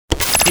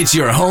It's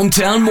your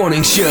hometown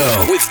morning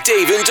show with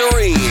Dave and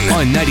Doreen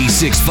on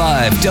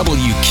 96.5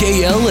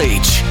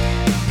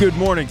 WKLH. Good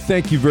morning.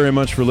 Thank you very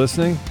much for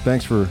listening.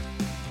 Thanks for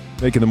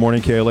making the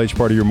morning KLH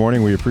part of your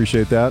morning. We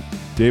appreciate that.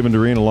 Dave and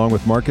Doreen along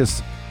with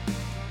Marcus.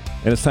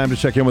 And it's time to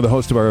check in with the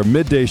host of our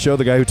midday show,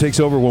 the guy who takes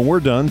over when we're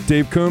done,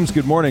 Dave Coombs.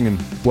 Good morning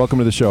and welcome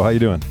to the show. How you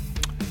doing?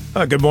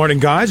 Good morning,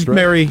 guys. Right.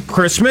 Merry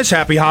Christmas.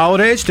 Happy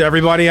holidays to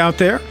everybody out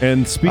there.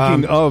 And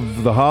speaking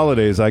of the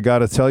holidays, I got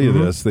to tell you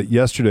this, that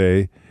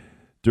yesterday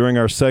during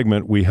our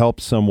segment, we helped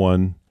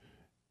someone.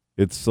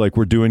 It's like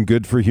we're doing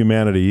good for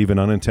humanity, even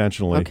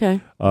unintentionally. Okay.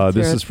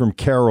 This is from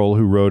Carol,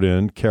 who wrote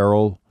in.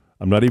 Carol,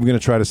 I'm not even going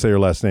to try to say her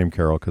last name,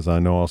 Carol, because I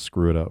know I'll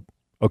screw it up.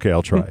 Okay,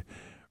 I'll try.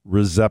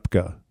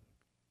 Rizepka.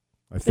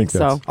 I think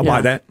that's... so. I'll buy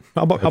that.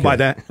 I'll buy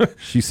that.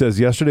 She says,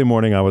 yesterday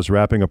morning I was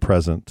wrapping a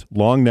present.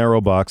 Long,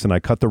 narrow box, and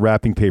I cut the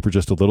wrapping paper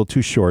just a little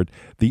too short.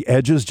 The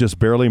edges just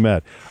barely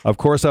met. Of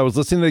course, I was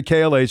listening to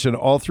KLH, and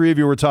all three of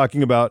you were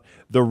talking about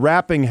the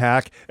wrapping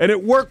hack, and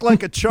it worked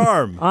like a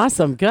charm.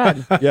 Awesome.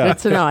 Good. Good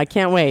to know. I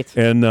can't wait.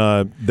 And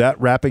that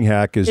wrapping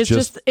hack is it's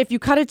just, if you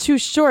cut it too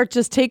short,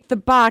 just take the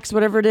box,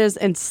 whatever it is,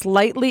 and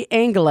slightly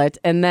angle it,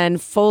 and then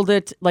fold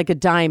it like a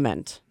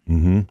diamond.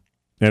 Mm-hmm.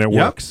 And it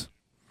works.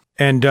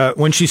 And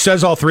when she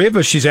says all three of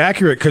us, she's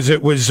accurate because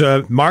it was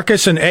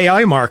Marcus and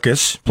AI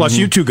Marcus plus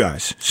you two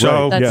guys.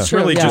 So That's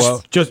really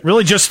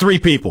true, just three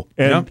people.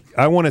 And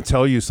I want to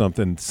tell you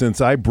something. Since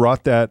I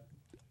brought that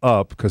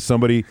up, because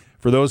somebody,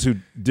 for those who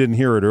didn't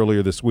hear it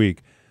earlier this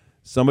week,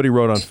 somebody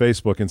wrote on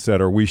Facebook and said,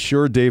 "Are we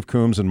sure Dave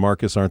Coombs and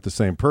Marcus aren't the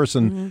same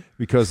person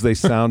because they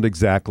sound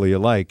exactly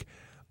alike?"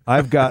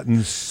 I've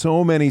gotten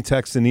so many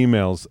texts and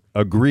emails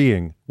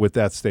agreeing with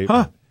that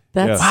statement. Huh.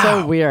 That's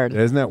so weird.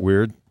 Isn't that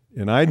weird?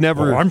 And I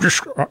never... I'm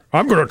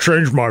going to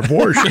change my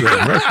voice.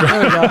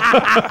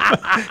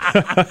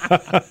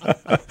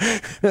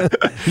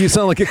 You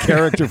sound like a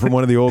character from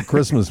one of the old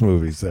Christmas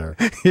movies there.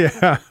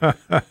 Yeah.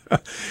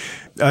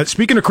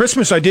 Speaking of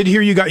Christmas, I did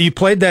hear you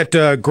played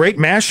that great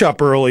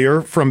mashup earlier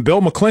from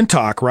Bill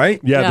McClintock,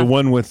 right? Yeah, the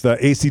one with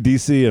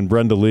AC/DC and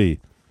Brenda Lee.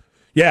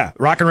 Yeah,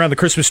 Rocking Around the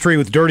Christmas Tree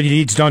with Dirty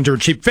Deeds Done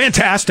Dirt Cheap.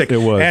 Fantastic. It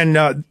was.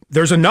 And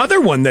there's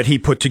another one that he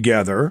put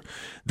together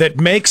that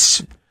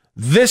makes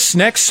this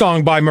next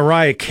song by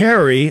Mariah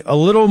Carey a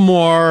little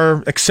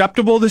more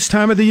acceptable this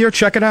time of the year.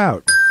 Check it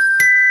out.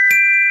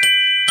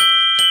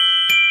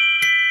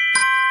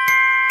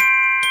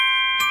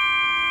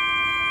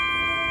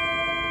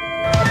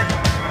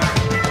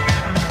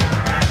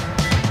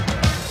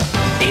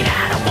 And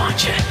I don't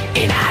want you,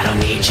 and I don't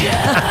need you.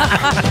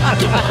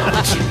 Don't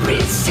want to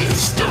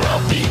resist or I'll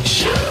beat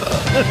you.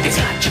 It's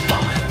not your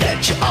fault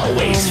that you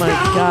always Oh, my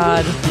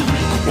God.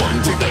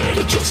 one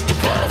together just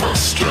above us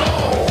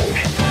strong.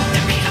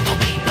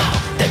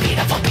 The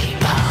beautiful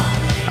people.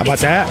 How about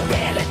that?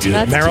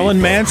 That's Marilyn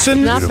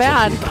Manson? Not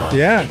bad.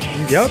 Yeah.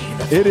 Yep.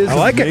 It is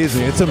like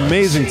amazing. It's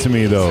amazing to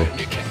me, though,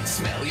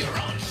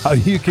 how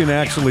you can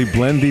actually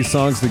blend these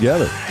songs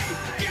together.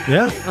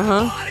 Yeah.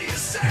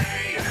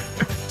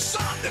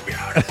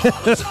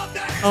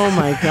 Oh,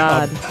 my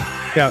God.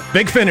 Yeah.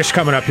 Big finish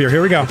coming up here.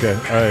 Here we go. Okay,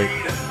 all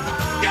right.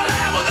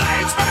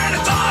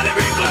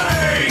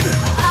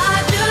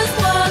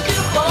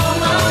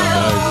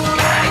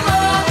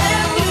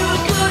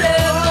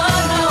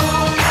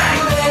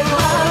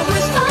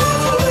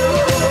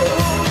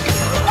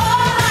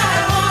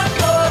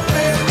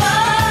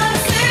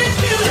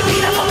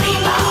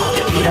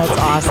 That's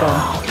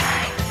awesome.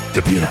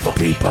 The beautiful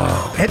people.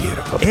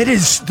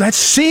 That's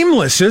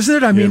seamless, isn't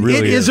it? I mean, really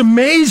it is is.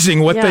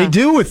 amazing what they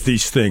do with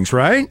these things,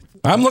 right?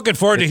 I'm looking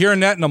forward to hearing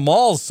that in the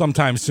malls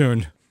sometime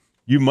soon.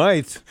 You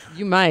might.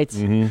 You might.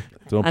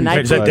 Don't And be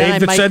I- Is that Then Dave I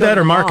that might said go that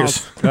to or the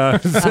Marcus?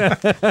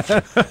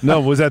 No,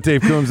 was that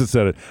Dave Coombs that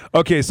said it?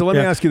 Okay, so let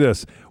me ask you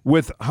this.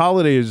 With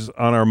holidays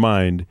on our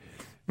mind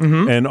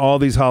and all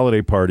these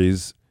holiday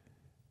parties,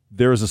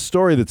 there's a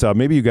story that's out.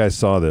 Maybe you guys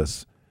saw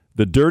this.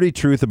 The dirty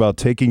truth about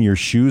taking your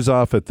shoes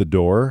off at the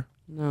door.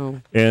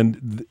 No.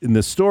 And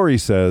the story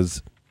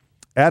says,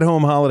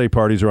 at-home holiday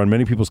parties are on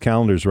many people's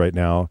calendars right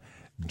now.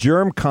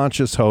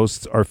 Germ-conscious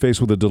hosts are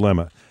faced with a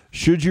dilemma.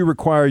 Should you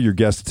require your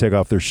guests to take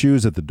off their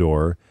shoes at the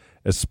door,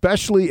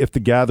 especially if the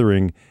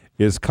gathering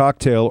is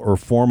cocktail or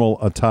formal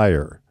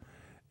attire?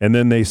 And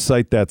then they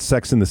cite that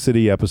Sex and the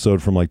City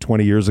episode from like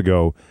 20 years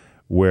ago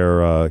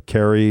where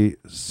Carrie,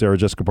 Sarah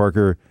Jessica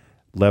Parker,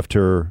 left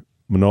her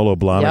Manolo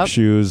Blahnik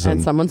shoes.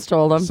 And someone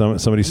stole them.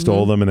 Somebody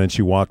stole them, and then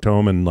she walked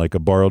home in like a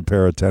borrowed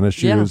pair of tennis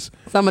shoes.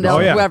 Yeah. Someone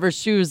else, whoever's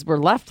shoes were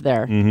left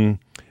there.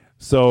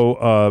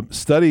 So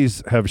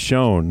studies have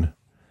shown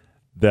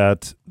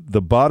that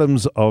the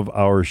bottoms of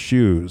our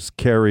shoes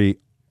carry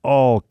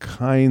all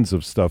kinds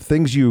of stuff,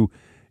 things you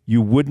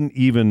wouldn't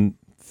even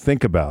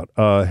think about.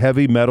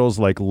 Heavy metals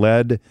like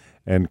lead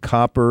and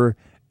copper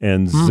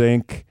and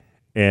zinc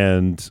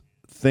and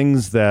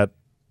things that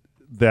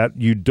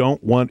you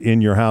don't want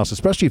in your house,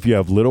 especially if you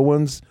have little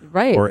ones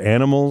or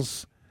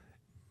animals.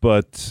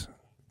 But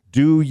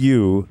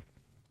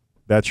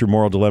that's your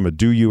moral dilemma.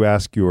 Do you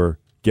ask your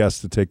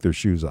guests to take their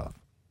shoes off?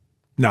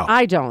 No.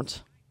 I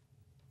don't.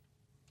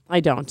 I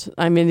don't.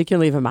 I mean, you can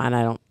leave them on.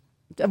 I don't.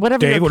 Whatever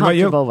Dave, you're what about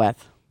you? comfortable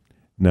with.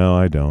 No,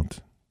 I don't.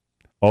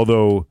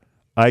 Although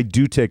I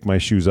do take my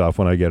shoes off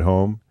when I get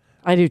home.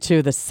 I do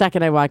too. The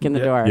second I walk in the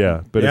door.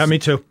 Yeah, but Yeah, it's, me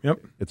too. Yep.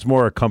 it's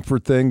more a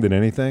comfort thing than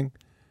anything.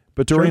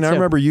 But Doreen, I too.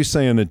 remember you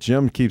saying that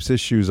Jim keeps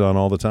his shoes on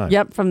all the time.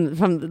 Yep.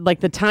 From like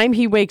the time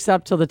he wakes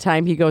up till the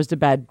time he goes to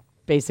bed,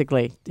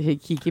 basically, he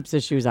keeps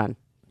his shoes on.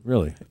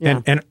 Really?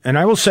 Yeah. And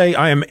I will say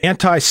I am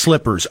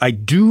anti-slippers. I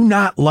do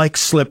not like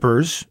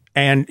slippers.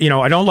 And,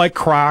 I don't like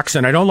Crocs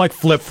and I don't like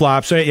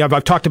flip-flops.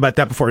 I've talked about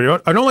that before.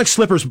 I don't like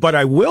slippers, but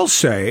I will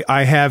say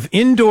I have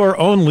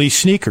indoor-only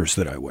sneakers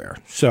that I wear.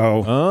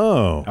 So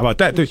Oh. how about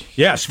that?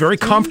 Yes, very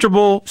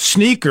comfortable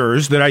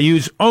sneakers that I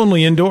use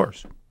only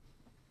indoors.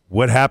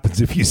 What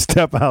happens if you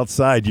step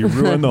outside? You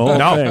ruin the whole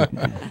No,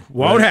 thing.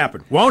 won't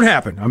happen. Won't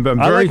happen. I'm I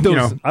very, like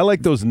those. I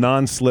like those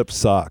non-slip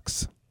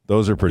socks.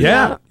 Those are pretty.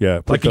 Yeah. good. Yeah.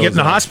 Put like you get in those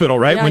the on. hospital,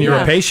 right, Yeah, when you're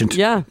yeah. a patient.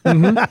 Yeah.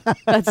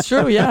 That's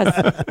true. Yes.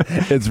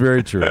 It's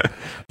very true.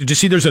 Did you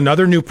see there's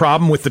another new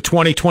problem with the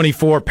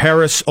 2024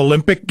 Paris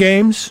Olympic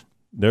Games?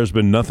 There's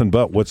been nothing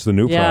but. What's the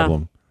new Yeah.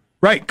 problem?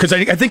 Right, because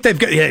I think they've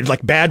got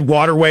like bad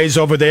waterways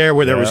over there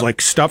where there was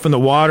like stuff in the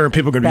water and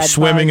people are going to be Bad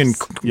swimming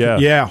bugs.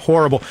 and Yeah.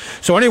 horrible.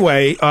 So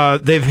anyway,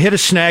 they've hit a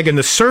snag in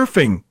the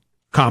surfing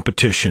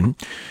competition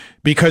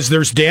because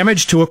there's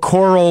damage to a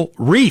coral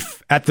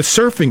reef at the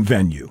surfing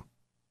venue.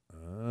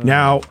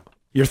 Now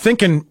you're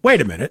thinking, wait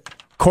a minute,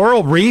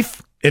 coral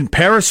reef in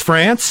Paris,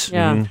 France?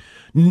 Yeah.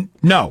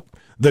 No.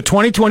 The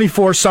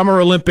 2024 Summer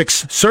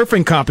Olympics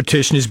surfing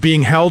competition is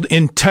being held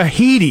in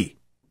Tahiti,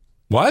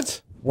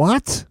 What?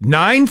 What?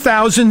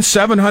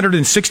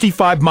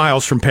 9,765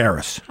 miles from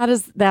Paris. How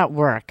does that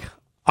work?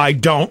 I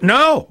don't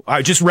know.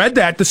 I just read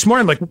that this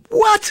morning. Like,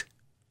 what?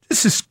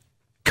 This is,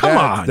 come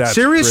on, That's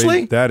seriously?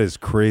 crazy. That is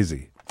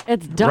crazy.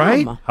 It's dumb.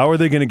 Right? How are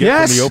they going to get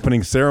Yes. from the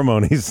opening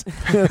ceremonies?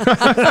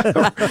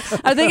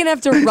 Are they going to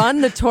have to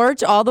run the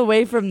torch all the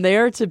way from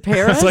there to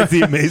Paris? It's like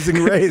the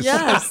Amazing Race.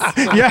 Yes.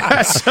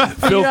 Yes. Phil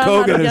Figure out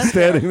how to Kogan is get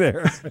standing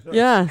there.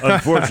 Yeah.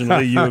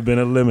 Unfortunately, you have been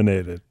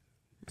eliminated.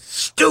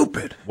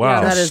 Stupid.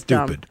 Wow. Yeah, that is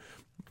dumb. Stupid.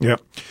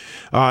 Yep.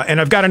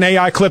 And I've got an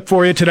AI clip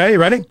for you today. You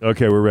ready?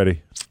 Okay, we're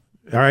ready.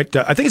 All right.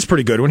 I think it's a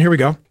pretty good one. Here we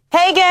go.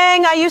 Hey,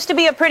 gang, I used to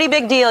be a pretty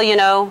big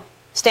deal,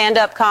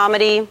 stand-up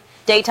comedy,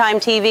 daytime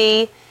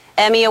TV,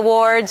 Emmy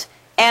Awards,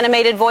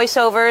 animated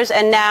voiceovers,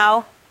 and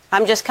now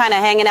I'm just kind of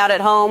hanging out at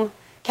home,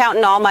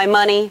 counting all my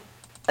money.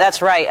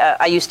 That's right,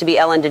 I used to be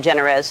Ellen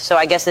DeGeneres, so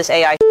I guess this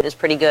AI is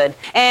pretty good.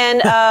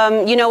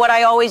 And you know what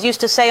I always used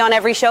to say on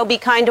every show, be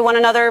kind to one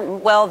another?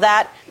 Well,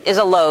 that is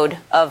a load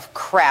of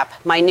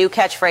crap. My new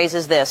catchphrase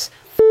is this: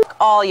 F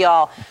all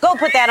y'all. Go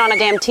put that on a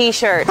damn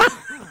T-shirt.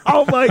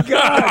 Oh, my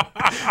God.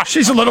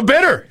 She's a little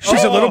bitter.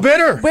 She's a little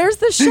bitter. Where's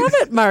the shove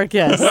it,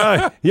 Marcus?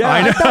 Yeah,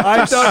 I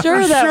thought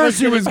sure for that sure was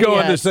she gonna was be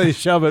going to it. say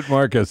shove it,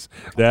 Marcus.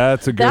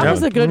 That's a good That one.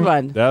 was a good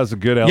one. That was a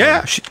good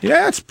element.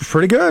 Yeah, it's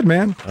pretty good,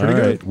 man. All Pretty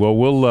right. good. Well,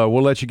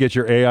 we'll let you get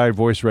your AI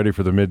voice ready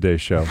for the midday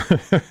show.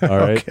 All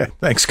right. Okay.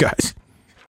 Thanks, guys.